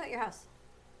restaurant? Not your house.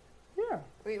 Yeah.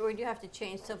 Or do you have to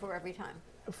change silverware every time?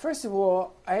 First of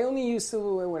all, I only use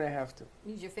silverware when I have to.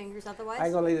 Use your fingers otherwise? I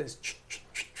go like this.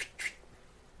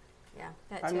 Yeah,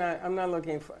 that too. I'm not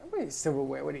looking for. Wait,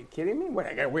 silverware? What are you kidding me? What,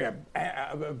 I gotta wear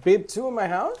a bib too in my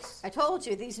house? I told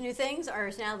you, these new things are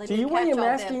now the Do new you wear your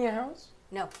catch-all mask bib. in your house?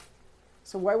 No.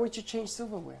 So why would you change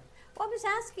silverware? Well, I was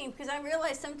asking because I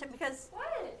realized sometimes because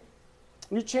What?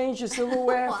 You change your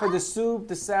silverware for the What? soup,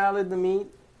 the salad, the meat.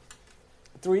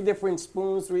 3 different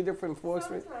spoons, 3 different forks.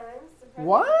 Sometimes. depending-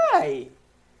 Why?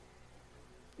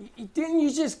 Didn't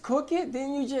you just cook it?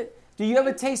 Didn't you just? Do you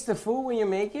ever taste the food when you're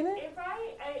making it? If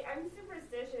I'm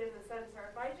superstitious in the sense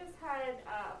where if I just had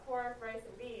pork, rice,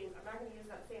 and beans, I'm not going to use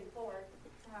that same fork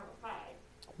to have a pie.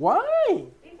 Why?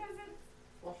 Because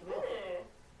it's, Wash it off.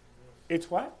 It's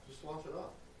what? Just wash it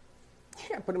off.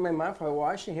 Yeah, put it in my mouth. I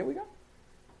wash it. Here we go.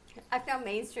 I found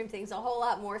mainstream things a whole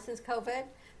lot more since COVID.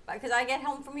 Because I get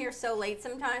home from here so late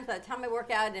sometimes. By the time I work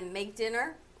out and make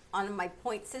dinner on my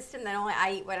point system, then only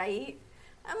I eat what I eat.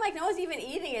 I'm like, no one's even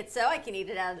eating it, so I can eat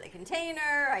it out of the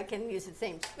container. I can use the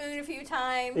same spoon a few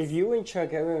times. If you and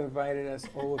Chuck ever invited us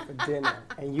over for dinner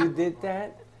and you did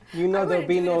that, you know I there'll wouldn't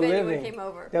be do it no if anyone living. came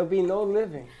over. There'll be no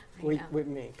living I with, know. with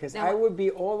me because Now- I would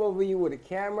be all over you with a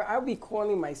camera. I'd be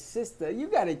calling my sister. You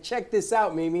got to check this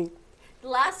out, Mimi. The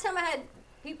last time I had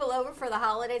people over for the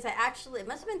holidays, it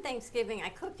must have been Thanksgiving. I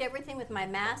cooked everything with my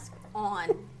mask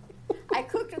on. I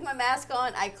cooked with my mask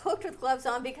on. I cooked with gloves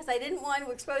on because I didn't want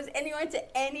to expose anyone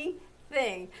to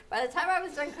anything. By the time I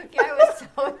was done cooking, I was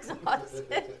so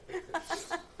exhausted.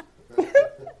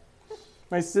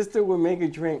 My sister would make a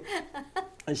drink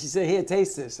and she said, here,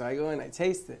 taste this. So I go and I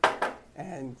taste it.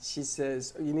 And she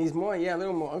says, oh, you need more? Yeah, a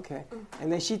little more. Okay.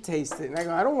 And then she tastes it. And I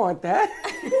go, I don't want that.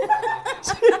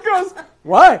 She goes,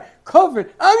 why? COVID.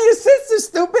 I'm your sister,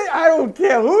 stupid. I don't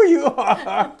care who you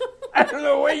are. I don't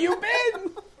know where you've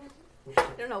been. I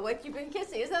don't know what you've been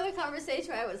kissing. Is that a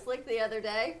conversation I had with Slick the other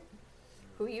day?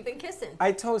 Who you been kissing?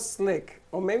 I told Slick,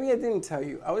 or maybe I didn't tell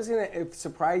you. I was going to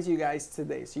surprise you guys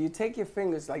today. So you take your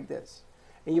fingers like this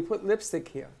and you put lipstick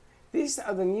here. These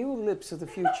are the new lips of the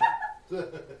future.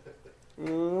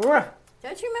 Mwah.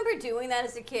 Don't you remember doing that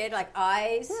as a kid? Like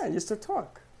eyes? Yeah, just to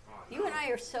talk. You and I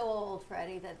are so old,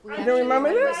 Freddie, that we You don't remember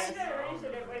My this? generation,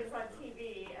 it was on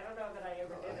TV. I don't know that I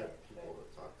ever did it.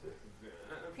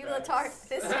 the talk.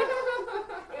 This It was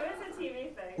a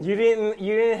TV thing. You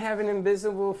didn't have an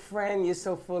invisible friend. You're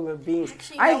so full of beans.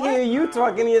 Actually, I you know hear what? you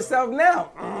talking to yourself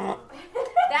now.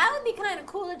 That would be kind of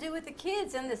cool to do with the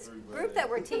kids in this group that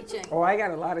we're teaching. Oh, I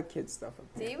got a lot of kids stuff up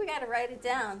there. See, we got to write it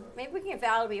down. Maybe we can get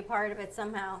Val to be a part of it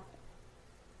somehow.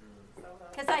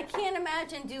 Because I can't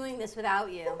imagine doing this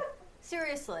without you.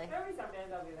 Seriously. Maybe someday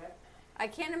I'll be there. I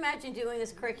can't imagine doing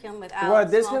this curriculum without Well,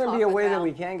 there's small going to be a talk way with that Val.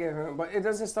 we can get her, but it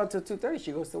doesn't start till 2:30.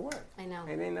 She goes to work. I know.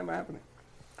 It ain't never happening.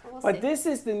 Well, we'll But see. this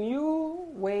is the new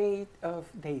way of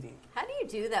dating. How do you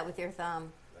do that with your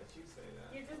thumb?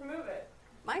 You just move it.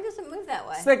 Mine doesn't move that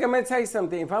way. Slick, I'm going to tell you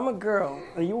something. If I'm a girl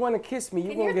and you want to kiss me,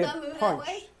 you're Can going your to thumb get move punched.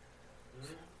 that way?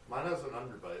 Mine has an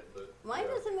underbite, but Mine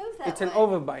yeah. doesn't move that It's way. an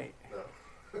overbite.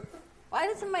 No. Why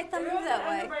doesn't my thumb move that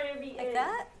way? Like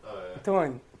that? Oh yeah.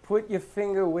 Dawn, put your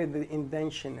finger where the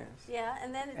indention is. Yeah,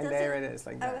 and then it And doesn't. there it is,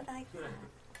 like Oh, that. like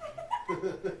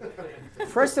that.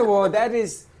 First of all, that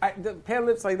is, the pair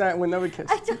lips like that will never kiss.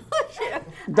 I told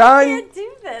you. Done. I can't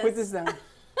do this. Put this down.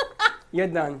 You're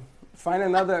done. Find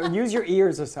another, use your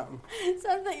ears or something.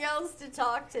 Something else to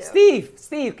talk to. Steve,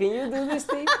 can you do this,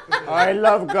 Steve? I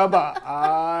love Gubba.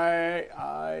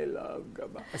 I love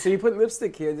Gubba. So you put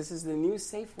lipstick here. This is the new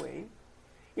safe way.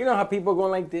 You know how people go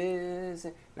like this.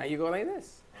 Now you go like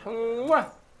this.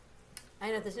 Mwah. I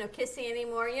know there's no kissing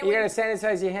anymore. You know, You when, gotta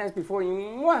sanitize your hands before you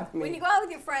mwah me. when you go out with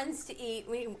your friends to eat,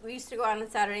 we used to go out on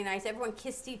Saturday nights. Everyone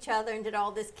kissed each other and did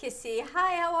all this kissy,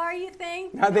 hi, how are you thing.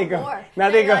 Now they No go. more.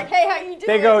 Now they you're go. like, hey, how you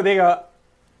doing? They go.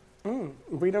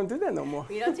 We don't do that no more.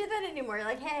 We don't do that anymore. You're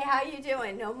like, hey, how you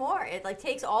doing? No more. It like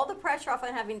takes all the pressure off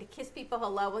on having to kiss people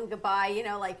hello and goodbye. You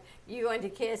know, like you going to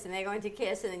kiss and they're going to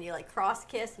kiss and then you like cross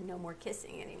kiss and no more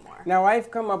kissing anymore. Now I've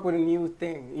come up with a new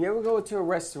thing. You ever go to a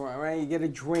restaurant, right? You get a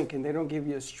drink and they don't give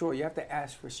you a straw. You have to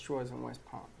ask for straws in West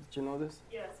Palm. Did you know this?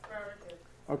 Yes, forever too.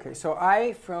 Okay, so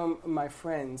I, from my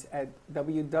friends at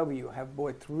WW, have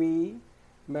bought 3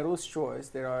 metal straws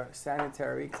that are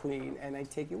sanitary, clean, and I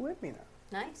take it with me now.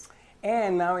 Nice.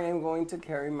 And now I am going to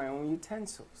carry my own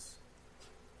utensils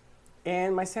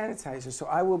and my sanitizer. So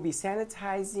I will be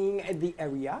sanitizing the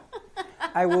area.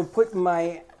 I will put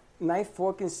my knife,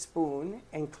 fork, and spoon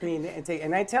and clean it and take.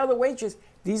 And I tell the waitress,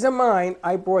 these are mine.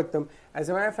 I brought them. As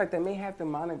a matter of fact, I may have the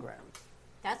monograms.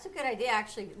 That's a good idea,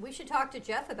 actually. We should talk to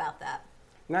Jeff about that.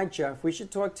 Not Jeff. We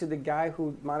should talk to the guy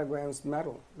who monograms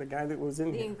metal. The guy that was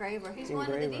in The here. engraver. He's The one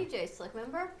of the engraver. DJs, Slick,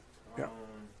 remember? Yeah.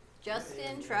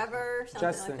 Justin, Trevor, something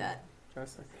Justin. like that.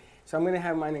 Justin. So I'm going to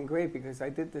have mine engraved because I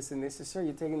did this and they said, sir,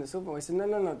 you're taking this over. I said,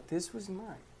 no, this was mine.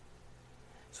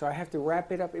 So I have to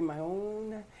wrap it up in my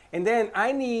own. And then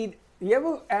I need, you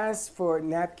ever ask for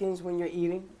napkins when you're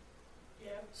eating?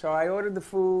 Yeah. So I ordered the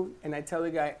food and I tell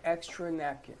the guy extra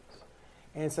napkins.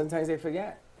 And sometimes they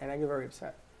forget and I get very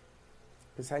upset.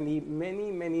 Because I need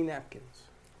many, many napkins.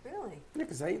 Really? Yeah,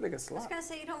 because I eat like a I was slob. going to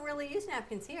say you don't really use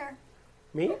napkins here.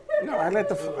 Me? No, I let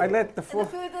the And the floor.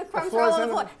 food, the crumbs floor's are all on in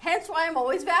the the- floor. Hence why I'm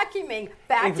always vacuuming.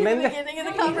 Back If to Linda- the beginning of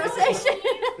the conversation.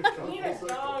 We need a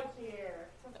dog here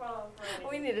to follow We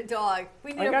Freddy. need a dog.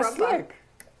 We need I a got Brumba. Slick.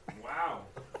 Wow.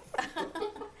 An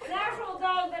actual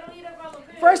dog that'll eat up all the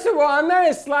food. First of all, I'm not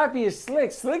as sloppy as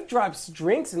Slick. Slick drops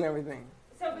drinks and everything.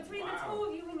 So between the two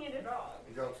of you, we need a dog.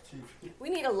 He drops TV. We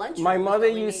need a lunch. My room is mother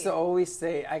what we used need. to always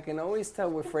say, I can always tell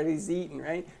what Freddie's eating,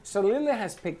 right? So Linda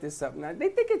has picked this up now. They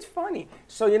think it's funny.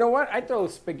 So you know what? I throw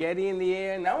spaghetti in the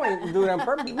air. Now I do it on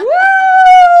purpose. Woo!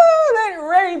 Let it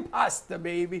rain pasta,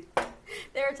 baby.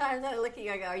 There are times I look at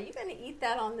you, I go, are you going to eat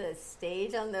that on the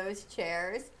stage on those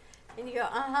chairs? And you go,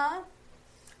 uh-huh.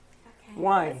 Okay,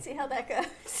 Why? let's see how that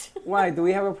goes. Why? Do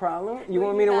we have a problem? You We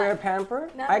want me to do wear a not. pamper?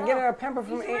 Not I at get all. a pamper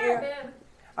from You should wear a AARP. bib.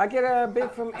 I get a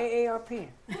bib from AARP.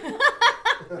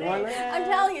 Want it? I'm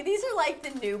telling you, these are like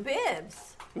the new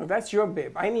bibs. No, that's your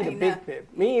bib. I need I a know. big bib.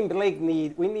 Me and Blake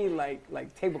need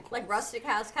like tablecloths. Like rustic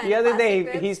house kind The of other day,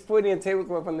 plastic bibs. he's putting a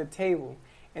tablecloth on the table,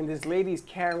 and this lady's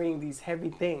carrying these heavy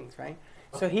things, right?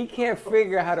 So he can't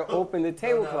figure out how to open the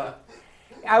tablecloth.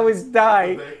 I was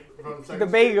dying. The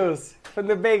bagels, from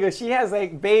the bagels. She has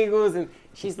like bagels, and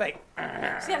she's like,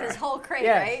 She had this whole crate,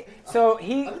 yes. right? So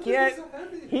he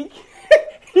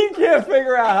can't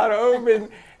figure out how to open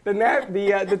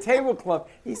the tablecloth.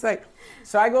 He's like,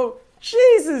 so I go,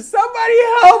 Jesus, somebody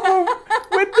help him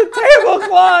with the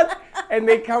tablecloth. And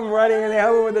they come running and they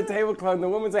help him with the tablecloth. And the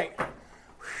woman's like,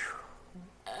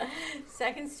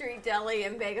 2nd Street Deli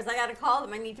and Bagels. I got to call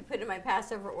them. I need to put in my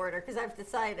Passover order because I've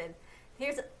decided.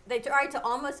 They tried to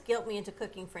almost guilt me into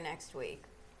cooking for next week.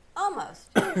 Almost.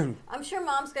 I'm sure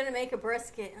Mom's going to make a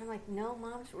brisket. I'm like, no,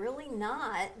 Mom's really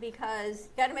not because you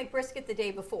got to make brisket the day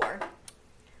before.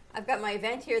 I've got my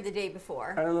event here the day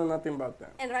before. I don't know nothing about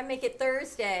that. And if I make it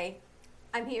Thursday,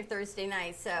 I'm here Thursday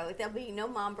night, so there'll be no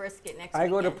mom brisket next week. I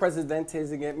go to Presidente's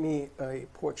to get me a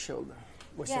pork shoulder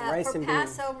with some rice for and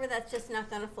beans. Passover, that's just not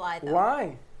going to fly, though.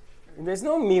 Why? There's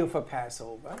no meal for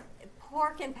Passover.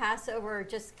 Pork and Passover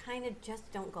just kind of just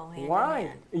don't go hand in Why?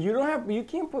 hand. You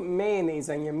can't put mayonnaise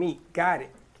on your meat. Got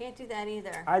it. Can't do that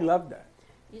either. I love that.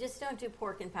 You just don't do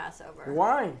pork and Passover.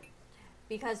 Why?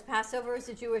 Because Passover is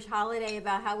a Jewish holiday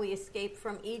about how we escaped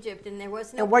from Egypt, and there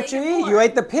was no And what pig you and eat? pork. You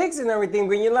ate the pigs and everything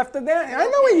when you left it there. I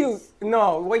know what you. pigs.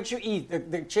 No, what you eat?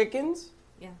 The chickens?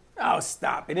 Yeah. Oh,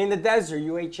 stop it! In the desert,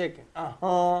 you ate chicken.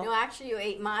 No, actually, you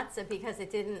ate matzah because it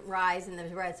didn't rise in the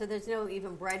bread, so there's no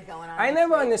even bread going on. I this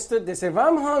never week. understood this. If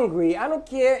I'm hungry, I don't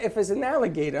care if it's an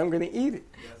alligator. I'm gonna eat it.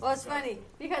 Well, it's funny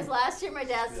because last year my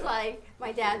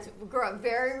dad's grew up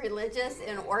very religious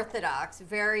and Orthodox,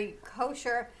 very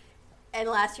kosher. And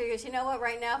last year he goes, you know what?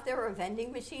 Right now, if there were a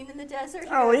vending machine in the desert, he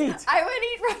I'll goes, eat. I would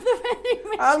eat from the vending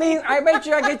machine. I mean, I bet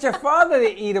you I get your father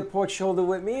to eat a pork shoulder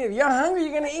with me. If you're hungry,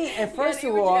 you're gonna eat. And first eat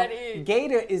of what you all, gotta eat.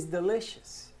 gator is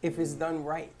delicious if it's done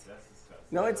right.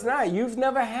 No, it's not. You've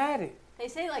never had it. They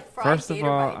say like fried First of gator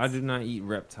all, bites. I do not eat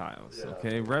reptiles.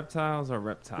 Okay, reptiles are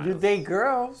reptiles. You date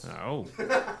girls. Oh,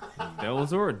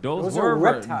 those were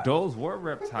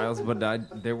reptiles,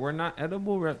 but they were not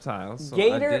edible reptiles. So I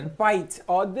Gator didn't. bites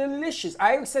are delicious.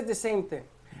 I said the same thing.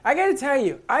 I gotta tell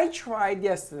you, I tried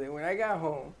yesterday when I got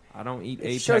home. I don't eat It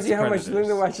apex shows you how predators. much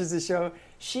Linda watches the show.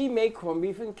 She made corned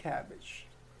beef and cabbage,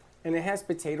 and it has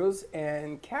potatoes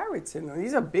and carrots in them.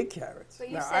 These are big carrots. But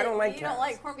you Now, said I don't like you carrots. don't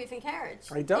like corned beef and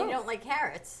carrots. I don't. You don't like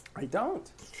carrots. I don't.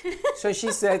 So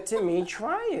she said to me,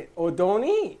 try it or don't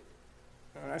eat.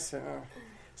 And I said, oh.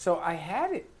 So I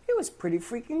had it. It was pretty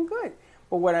freaking good.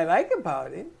 But what I like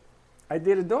about it, I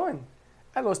did it doing.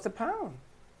 I lost 1 pound.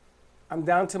 I'm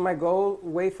down to my goal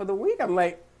weight for the week. I'm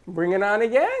like, bring it on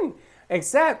again.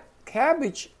 Except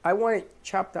cabbage, I want it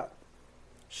chopped up.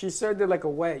 She served it like a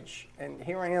wedge. And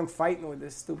here I am fighting with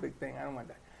this stupid thing. I don't want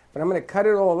that. But I'm going to cut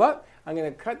it all up. I'm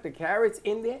going to cut the carrots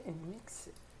in there and mix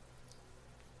it.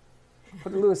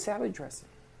 Put a little salad dressing.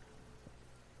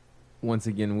 Once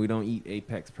again, we don't eat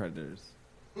apex predators.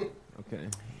 Okay.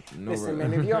 No Listen,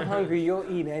 man, if you're hungry, you'll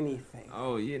eat anything.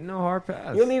 Oh yeah, no hard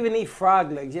pass. You'll even eat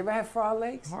frog legs. You ever had frog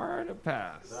legs? Hard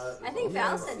pass. I think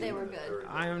Val said they were good.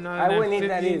 I am not. I an wouldn't eat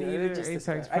that amphibian either. They're just apex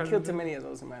disgusting. I killed predator. too many of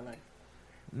those in my life.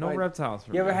 No But reptiles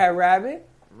for You ever me. had rabbit?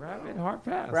 Rabbit? Hard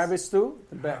pass. Rabbit stew?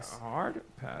 The best. Hard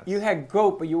pass. You had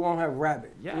goat, but you won't have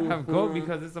rabbit. Yeah, I have goat Mhm.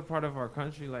 because it's a part of our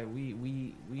country. Like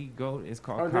we goat. It's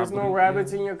called. Oh, there's no kabru,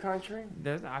 rabbits yeah. in your country?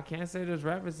 I can't say there's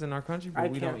rabbits in our country, but I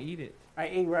we can't. don't eat it. I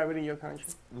ate rabbit in your country.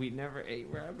 We never ate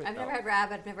rabbit. I've though. never had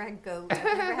rabbit. I've never had goat. I've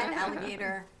never had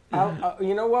alligator.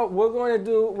 You know what? We're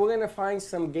going to find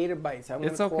some gator bites. I'm going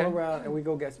It's to call okay. around and we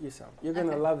go get you some. You're going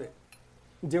to Okay. love it.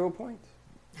 0 points.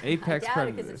 Apex I doubt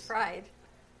it because predators. it's fried.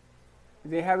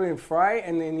 They have it in fry,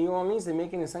 and in New Orleans, they're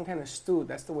making it some kind of stew.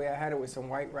 That's the way I had it with some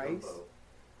white rice.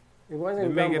 It They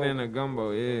wasn't make gumbo. it in a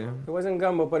gumbo, yeah. It wasn't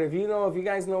gumbo, but if you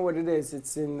guys know what it is,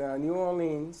 it's in New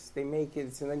Orleans. They make it.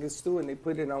 It's in like a stew, and they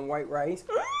put it on white rice.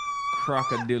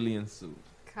 Crocodilian soup.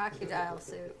 Crocodile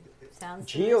soup. Sounds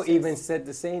Gio delicious. even said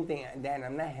the same thing. Dan,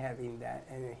 I'm not having that.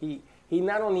 And he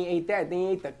not only ate that, then he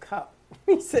ate the cup.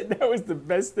 He said that was the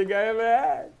best thing I ever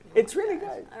had. It's really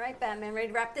good. All right, Batman, ready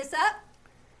to wrap this up?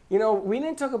 You know, we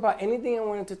didn't talk about anything I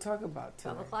wanted to talk about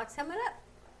today. 12 o'clock's coming up.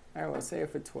 I will say it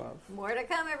for 12. More to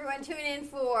come, everyone. Tune in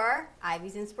for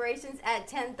Ivy's Inspirations at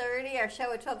 10:30. Our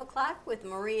show at 12 o'clock with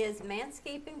Maria's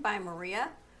Manscaping by Maria.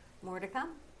 More to come.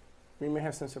 We may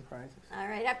have some surprises. All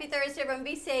right. Happy Thursday, everyone.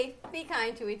 Be safe. Be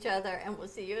kind to each other. And we'll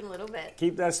see you in a little bit.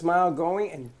 Keep that smile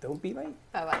going and don't be late.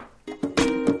 Bye-bye.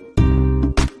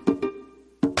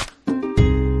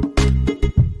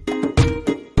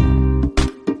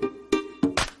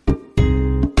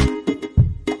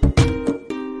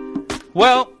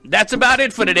 Well, that's about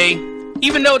it for today.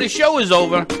 Even though the show is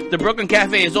over, the Brooklyn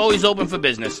Cafe is always open for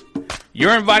business.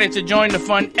 You're invited to join the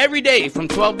fun every day from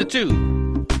 12 to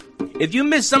 2. If you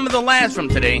missed some of the laughs from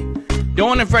today,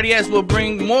 Dawn and Freddie S. will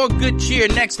bring more good cheer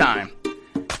next time.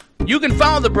 You can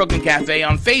follow the Brooklyn Cafe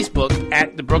on Facebook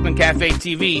at the Brooklyn Cafe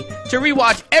TV to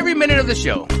rewatch every minute of the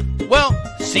show. Well,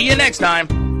 see you next time.